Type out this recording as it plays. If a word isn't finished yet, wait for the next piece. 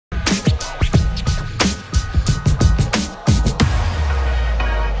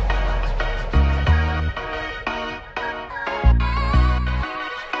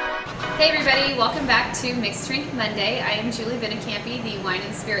everybody, welcome back to Mixed Drink Monday. I am Julie Benecampi, the Wine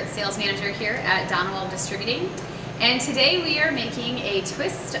and Spirit Sales Manager here at Donnewald Distributing. And today we are making a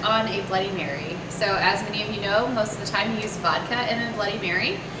twist on a Bloody Mary. So as many of you know, most of the time you use vodka in a Bloody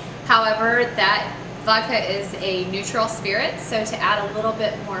Mary. However, that vodka is a neutral spirit, so to add a little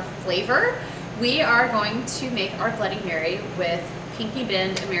bit more flavor, we are going to make our Bloody Mary with Pinckney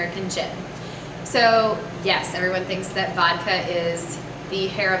Bend American Gin. So yes, everyone thinks that vodka is the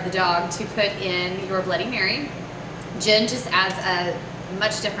hair of the dog to put in your Bloody Mary. Gin just adds a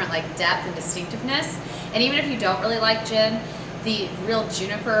much different depth and distinctiveness. And even if you don't really like gin, the real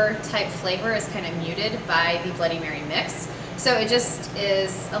juniper type flavor is kind of muted by the Bloody Mary mix. So it just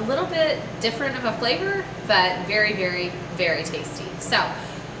is a little bit different of a flavor, but very, very, very tasty. So,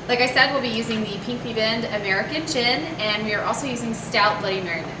 like I said, we'll be using the Pinckney Bend American Gin, and we are also using STOUT Bloody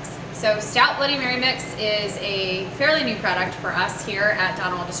Mary mix. So STOUT Bloody Mary mix is a fairly new product for us here at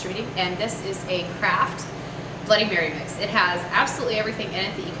Donnewald Distributing, and this is a craft Bloody Mary mix. It has absolutely everything in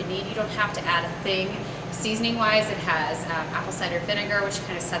it that you could need. You don't have to add a thing. Seasoning wise, it has apple cider vinegar, which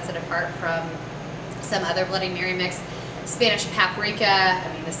kind of sets it apart from some other Bloody Mary mix. Spanish paprika,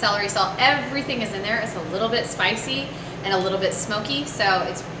 the celery salt, everything is in there. It's a little bit spicy and a little bit smoky, so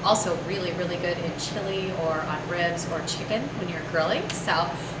it's also really, really good in chili or on ribs or chicken when you're grilling. So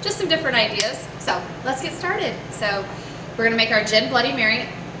just some different ideas. So let's get started. So we're gonna make our gin Bloody Mary.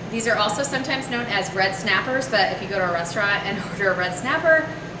 These are also sometimes known as red snappers, but if you go to a restaurant and order a red snapper,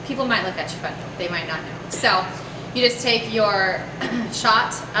 people might look at you funny. They might not know. So you just take your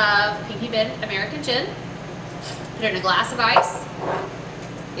shot of Pinckney Bend American Gin, put it in a glass of ice,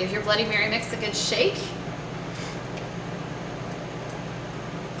 give your Bloody Mary mix a good shake,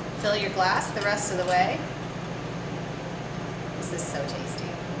 fill your glass the rest of the way. This is so tasty.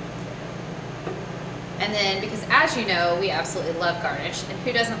 And then, because as you know, we absolutely love garnish, and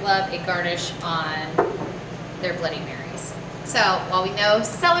who doesn't love a garnish on their Bloody Marys? So while we know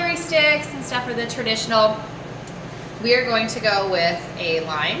celery sticks and stuff are the traditional, we are going to go with a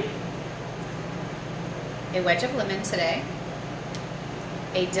lime, a wedge of lemon today,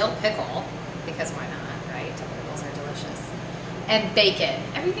 a dill pickle, because why not, right? Pickles are delicious. And bacon.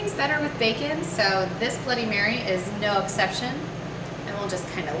 Everything's better with bacon, so this Bloody Mary is no exception. And we'll just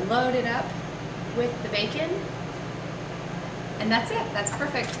kind of load it up with the bacon. And that's it. That's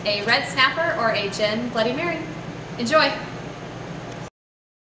perfect. A red snapper or a gin Bloody Mary. Enjoy!